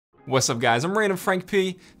What's up guys, I'm randomfrankp.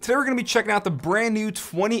 Today we're going to be checking out the brand new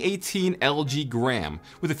 2018 LG Gram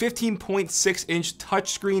with a 15.6 inch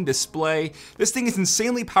touchscreen display. This thing is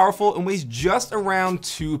insanely powerful and weighs just around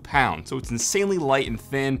 2 pounds, so it's insanely light and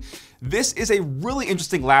thin. This is a really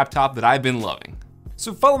interesting laptop that I've been loving.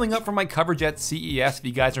 So following up from my coverage at CES, if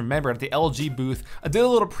you guys remember at the LG booth, I did a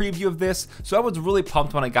little preview of this, so I was really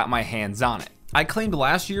pumped when I got my hands on it. I claimed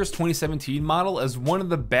last year's 2017 model as one of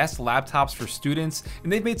the best laptops for students, and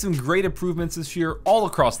they've made some great improvements this year all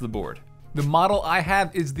across the board. The model I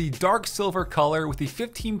have is the dark silver color with a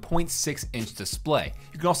 15.6 inch display.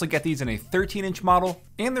 You can also get these in a 13 inch model,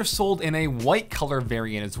 and they're sold in a white color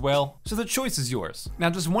variant as well, so the choice is yours. Now,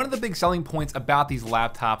 just one of the big selling points about these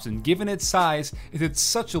laptops, and given its size, is it's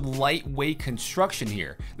such a lightweight construction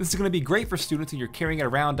here. This is gonna be great for students and you're carrying it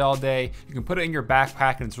around all day. You can put it in your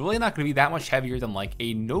backpack and it's really not gonna be that much heavier than like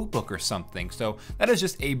a notebook or something, so that is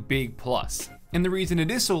just a big plus. And the reason it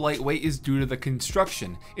is so lightweight is due to the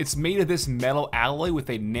construction. It's made of this metal alloy with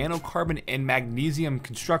a nanocarbon and magnesium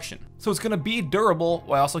construction. So it's gonna be durable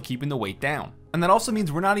while also keeping the weight down. And that also means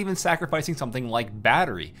we're not even sacrificing something like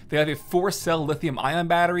battery. They have a 4-cell lithium ion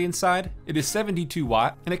battery inside. It is 72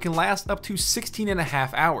 watt and it can last up to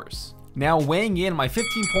 16.5 hours. Now weighing in, my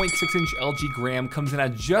 15.6 inch LG Gram comes in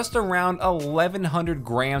at just around 1100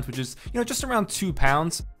 grams, which is, just around 2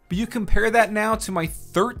 pounds. But you compare that now to my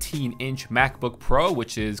 13 inch MacBook Pro,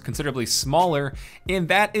 which is considerably smaller, and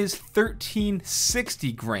that is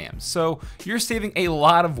 1360 grams. So you're saving a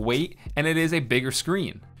lot of weight and it is a bigger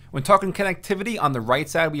screen. When talking connectivity, on the right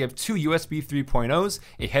side, we have two USB 3.0s,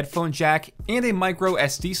 a headphone jack, and a micro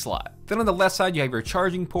SD slot. Then on the left side, you have your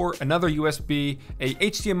charging port, another USB, a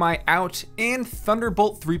HDMI out, and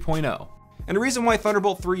Thunderbolt 3.0. And the reason why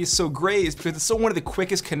Thunderbolt 3 is so great is because it's still one of the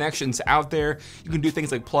quickest connections out there. You can do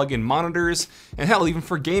things like plug in monitors, and hell, even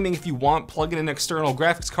for gaming if you want, plug in an external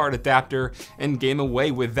graphics card adapter and game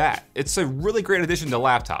away with that. It's a really great addition to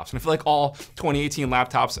laptops, and I feel like all 2018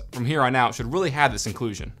 laptops from here on out should really have this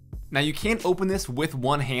inclusion. Now you can't open this with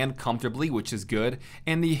one hand comfortably, which is good,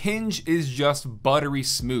 and the hinge is just buttery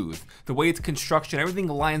smooth. The way it's construction, everything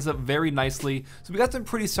lines up very nicely, so we got some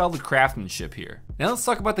pretty solid craftsmanship here. Now let's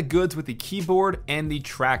talk about the goods with the keyboard and the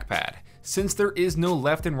trackpad. Since there is no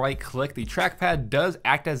left and right click, the trackpad does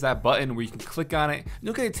act as that button where you can click on it.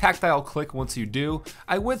 You'll get a tactile click once you do.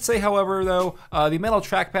 I would say, however, though, the metal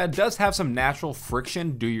trackpad does have some natural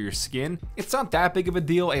friction due to your skin. It's not that big of a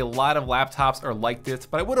deal. A lot of laptops are like this,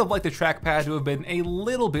 but I would have liked the trackpad to have been a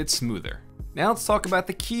little bit smoother. Now let's talk about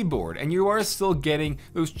the keyboard, and you are still getting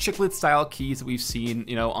those chiclet style keys that we've seen,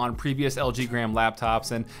 on previous LG Gram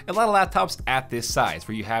laptops and a lot of laptops at this size,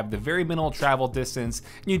 where you have the very minimal travel distance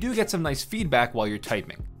and you do get some nice feedback while you're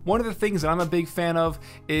typing. One of the things that I'm a big fan of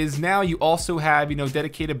is now you also have,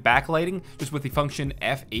 dedicated backlighting, just with the function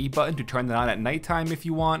F8 button to turn that on at nighttime if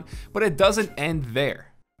you want, but it doesn't end there.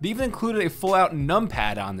 They even included a full-out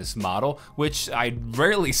numpad on this model, which I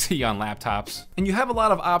rarely see on laptops. And you have a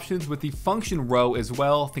lot of options with the function row as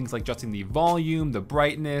well, things like adjusting the volume, the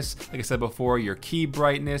brightness, like I said before, your key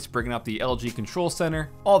brightness, bringing up the LG control center,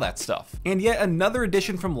 all that stuff. And yet another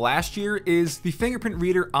addition from last year is the fingerprint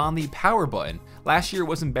reader on the power button. Last year it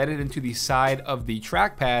was embedded into the side of the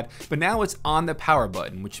trackpad, but now it's on the power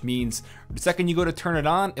button, which means the second you go to turn it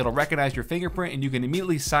on, it'll recognize your fingerprint and you can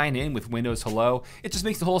immediately sign in with Windows Hello. It just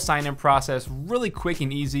makes the whole sign-in process really quick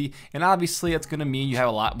and easy, and obviously it's gonna mean you have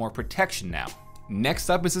a lot more protection now. Next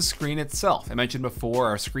up is the screen itself. I mentioned before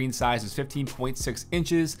our screen size is 15.6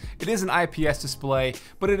 inches. It is an IPS display,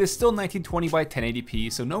 but it is still 1920 by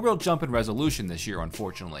 1080p, so no real jump in resolution this year,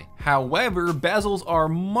 unfortunately. However, bezels are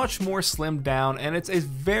much more slimmed down, and it's a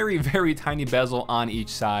very, very tiny bezel on each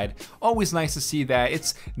side. Always nice to see that.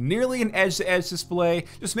 It's nearly an edge-to-edge display,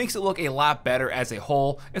 just makes it look a lot better as a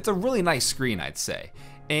whole. It's a really nice screen, I'd say.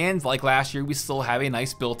 And like last year, we still have a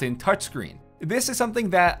nice built-in touchscreen. This is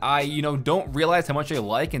something that I, don't realize how much I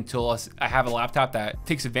like until I have a laptop that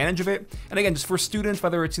takes advantage of it. And again, just for students,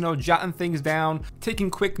 whether it's, jotting things down,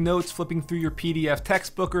 taking quick notes, flipping through your PDF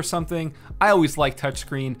textbook or something, I always like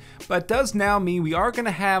touchscreen. But it does now mean we are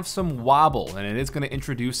gonna have some wobble, and it is gonna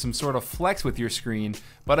introduce some sort of flex with your screen.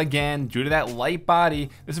 But again, due to that light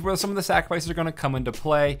body, this is where some of the sacrifices are gonna come into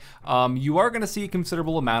play. You are gonna see a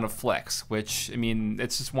considerable amount of flex, which,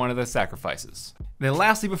 it's just one of the sacrifices. Then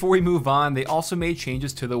lastly, before we move on, they also made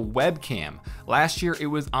changes to the webcam. Last year it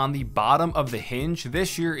was on the bottom of the hinge.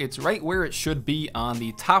 This year it's right where it should be on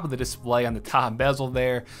the top of the display, on the top bezel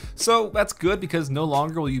there. So that's good because no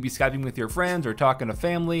longer will you be Skyping with your friends or talking to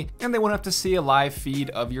family, and they won't have to see a live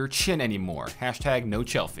feed of your chin anymore. Hashtag no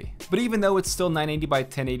Chelfie. But even though it's still 980 by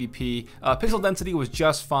 1080p, pixel density was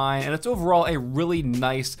just fine, and it's overall a really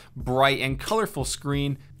nice, bright, and colorful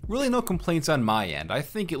screen. Really no complaints on my end. I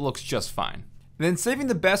think it looks just fine. Then saving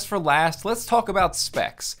the best for last, let's talk about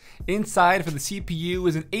specs. Inside for the CPU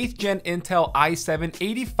is an 8th gen Intel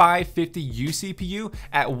i7-8550U CPU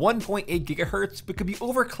at 1.8 GHz, but could be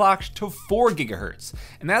overclocked to 4 GHz.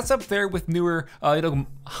 And that's up there with newer,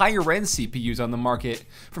 higher end CPUs on the market.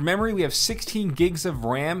 For memory, we have 16 gigs of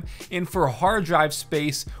RAM, and for hard drive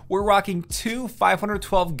space, we're rocking two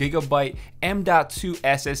 512 GB M.2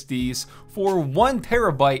 SSDs for 1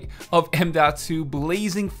 TB of M.2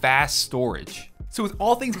 blazing fast storage. So with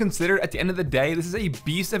all things considered, at the end of the day, this is a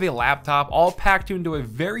beast of a laptop, all packed into a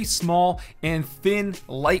very small and thin,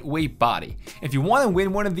 lightweight body. If you want to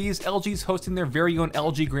win one of these, LG is hosting their very own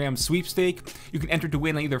LG Gram sweepstake. You can enter to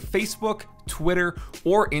win on either Facebook, Twitter,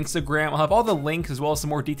 or Instagram. I'll have all the links as well as some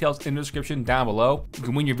more details in the description down below. You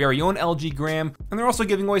can win your very own LG Gram, and they're also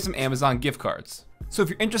giving away some Amazon gift cards. So if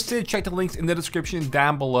you're interested, check the links in the description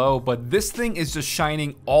down below, but this thing is just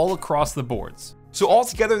shining all across the boards. So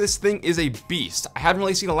altogether, this thing is a beast. I haven't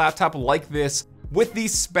really seen a laptop like this with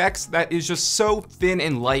these specs that is just so thin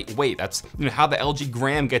and lightweight. That's how the LG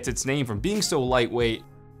Gram gets its name, from being so lightweight.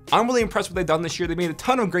 I'm really impressed with what they've done this year. They made a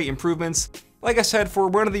ton of great improvements. Like I said, for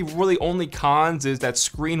one of the really only cons is that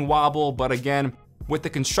screen wobble, but again, with the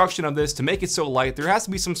construction of this, to make it so light, there has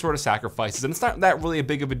to be some sort of sacrifices, and it's not that really a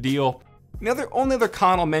big of a deal. The only other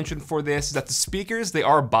con I'll mention for this is that the speakers, they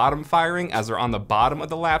are bottom firing as they're on the bottom of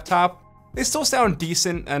the laptop. They still sound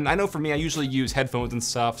decent, and I know for me, I usually use headphones and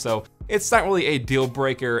stuff, so it's not really a deal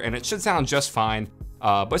breaker, and it should sound just fine.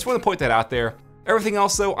 But I just want to point that out there. Everything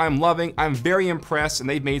else though, I'm loving. I'm very impressed, and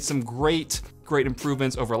they've made some great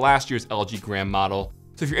improvements over last year's LG Gram model.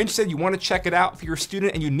 So if you're interested, you want to check it out. If you're a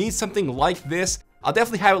student and you need something like this, I'll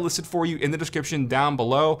definitely have it listed for you in the description down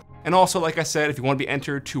below. And also, like I said, if you want to be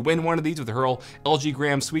entered to win one of these with the Hurl LG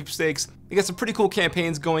Gram sweepstakes, you got some pretty cool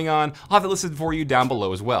campaigns going on. I'll have it listed for you down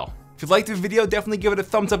below as well. If you liked the video, definitely give it a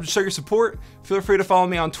thumbs up to show your support. Feel free to follow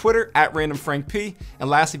me on Twitter at randomfrankp. And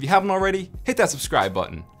lastly, if you haven't already, hit that subscribe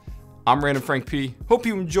button. I'm Random Frank P. Hope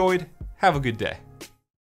you enjoyed. Have a good day.